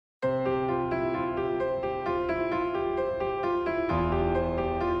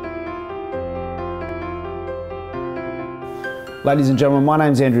Ladies and gentlemen, my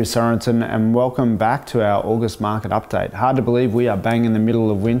name's Andrew Sorensen and welcome back to our August market update. Hard to believe we are bang in the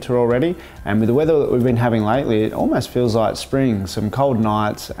middle of winter already, and with the weather that we've been having lately, it almost feels like spring. Some cold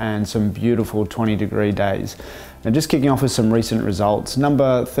nights and some beautiful 20-degree days. Now just kicking off with some recent results.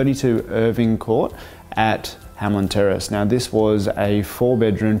 Number 32 Irving Court at Hamlin Terrace. Now this was a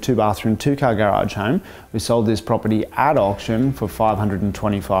 4-bedroom, 2-bathroom, 2-car garage home. We sold this property at auction for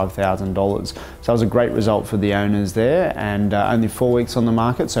 $525,000. So that was a great result for the owners there, and only 4 weeks on the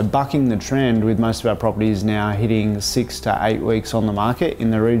market. So bucking the trend with most of our properties now hitting 6 to 8 weeks on the market in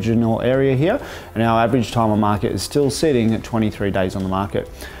the regional area here. And our average time on market is still sitting at 23 days on the market.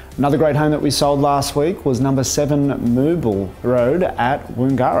 Another great home that we sold last week was number 7 Mooble Road at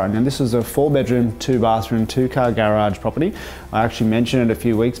Woongarra. Now this is a 4-bedroom, 2-bathroom, 2-car garage property. I actually mentioned it a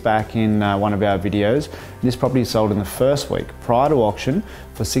few weeks back in one of our videos. This property sold in the first week prior to auction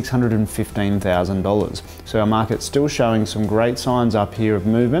for $615,000. So our market's still showing some great signs up here of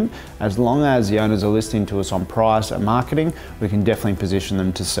movement. As long as the owners are listening to us on price and marketing, we can definitely position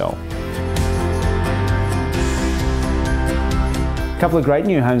them to sell. A couple of great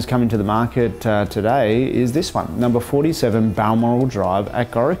new homes coming to the market today is this one, number 47 Balmoral Drive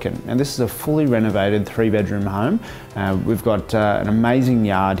at Gorican. And this is a fully renovated 3-bedroom home. We've got an amazing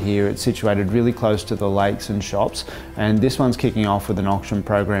yard here. It's situated really close to the lakes and shops. And this one's kicking off with an auction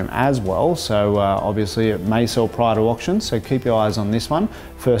program as well. So obviously it may sell prior to auction, so keep your eyes on this one.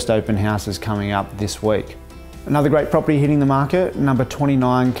 First open house is coming up this week. Another great property hitting the market, number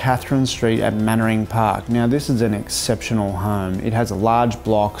 29 Catherine Street at Mannering Park. Now this is an exceptional home. It has a large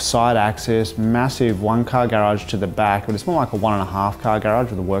block, side access, massive 1-car garage to the back, but it's more like a 1.5-car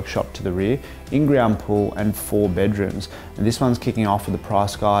garage with a workshop to the rear, in-ground pool and 4 bedrooms. And this one's kicking off with a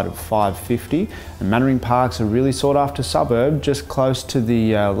price guide of $550. And Mannering Park's a really sought after suburb, just close to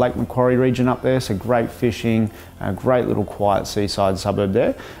the Lake Macquarie region up there, so great fishing, a great little quiet seaside suburb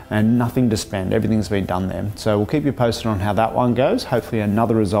there, and nothing to spend, everything's been done there. So we'll keep you posted on how that one goes. Hopefully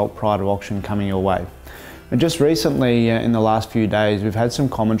another result prior to auction coming your way. And just recently, in the last few days, we've had some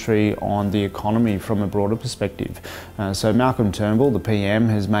commentary on the economy from a broader perspective. So Malcolm Turnbull, the PM,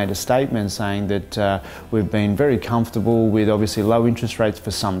 has made a statement saying that we've been very comfortable with obviously low interest rates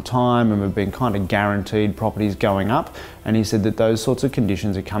for some time, and we've been kind of guaranteed properties going up. And he said that those sorts of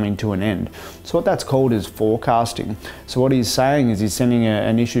conditions are coming to an end. So what that's called is forecasting. So what he's saying is he's sending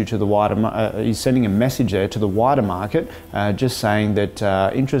an issue to the wider, he's sending a message there to the wider market, just saying that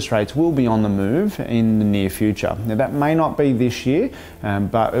interest rates will be on the move in the near future. Now that may not be this year,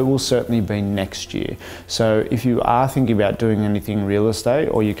 but it will certainly be next year. So if you are thinking about doing anything real estate,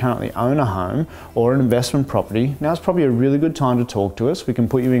 or you currently own a home or an investment property, now's probably a really good time to talk to us. We can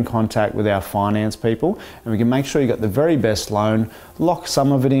put you in contact with our finance people, and we can make sure you got the very best loan, lock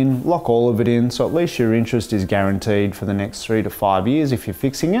some of it in, lock all of it in, so at least your interest is guaranteed for the next 3 to 5 years if you're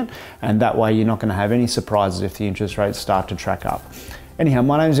fixing it, and that way you're not going to have any surprises if the interest rates start to track up. Anyhow,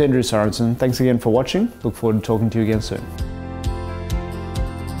 my name's Andrew Sorensen. Thanks again for watching. Look forward to talking to you again soon.